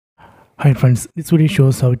Hi friends, this video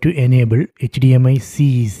shows how to enable HDMI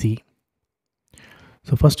CEC.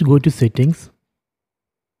 So first go to settings,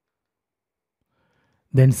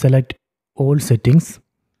 then select all settings,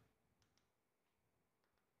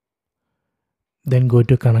 then go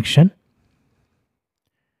to connection,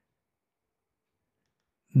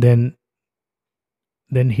 then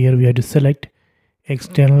here we have to select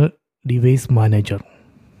external device manager,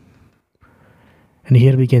 and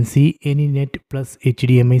here we can see any net plus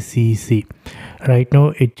HDMI CEC. Right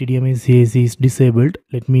now HDMI CEC is disabled.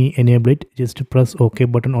 Let me enable it. Just press OK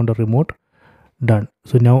button on the remote. Done.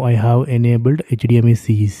 So now I have enabled HDMI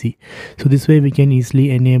CEC. So this way we can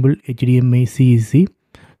easily enable HDMI CEC.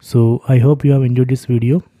 So I hope you have enjoyed this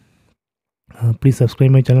video. Please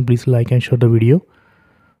subscribe my channel. Please like and share the video.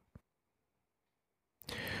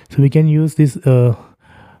 So we can use this HDMI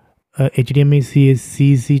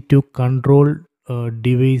CEC to control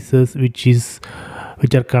devices which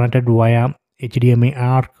are connected via HDMI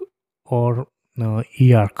ARC or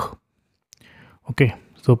eARC. Okay,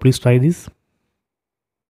 so please try this.